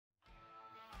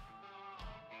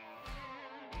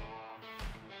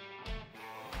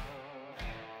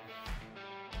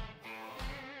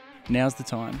Now's the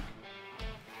time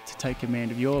to take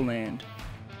command of your land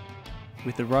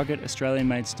with the rugged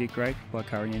Australian-made Stick Rake by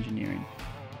Currie Engineering.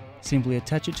 Simply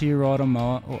attach it to your ride-on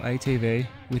mower or ATV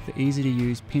with the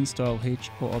easy-to-use pin-style hitch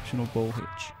or optional ball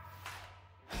hitch.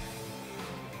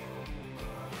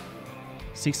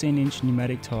 16-inch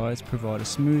pneumatic tyres provide a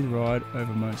smooth ride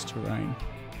over most terrain.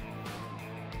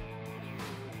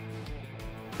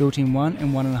 Built-in 1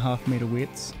 and 1.5 metre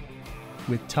widths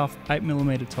with tough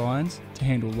 8mm tines to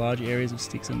handle large areas of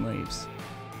sticks and leaves.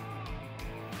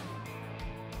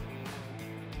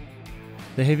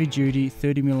 The heavy-duty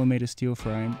 30mm steel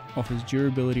frame offers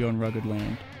durability on rugged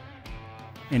land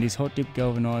and is hot-dip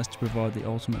galvanised to provide the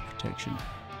ultimate protection.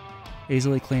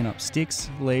 Easily clean up sticks,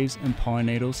 leaves and pine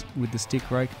needles with the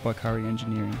Stick Rake by Currie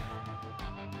Engineering.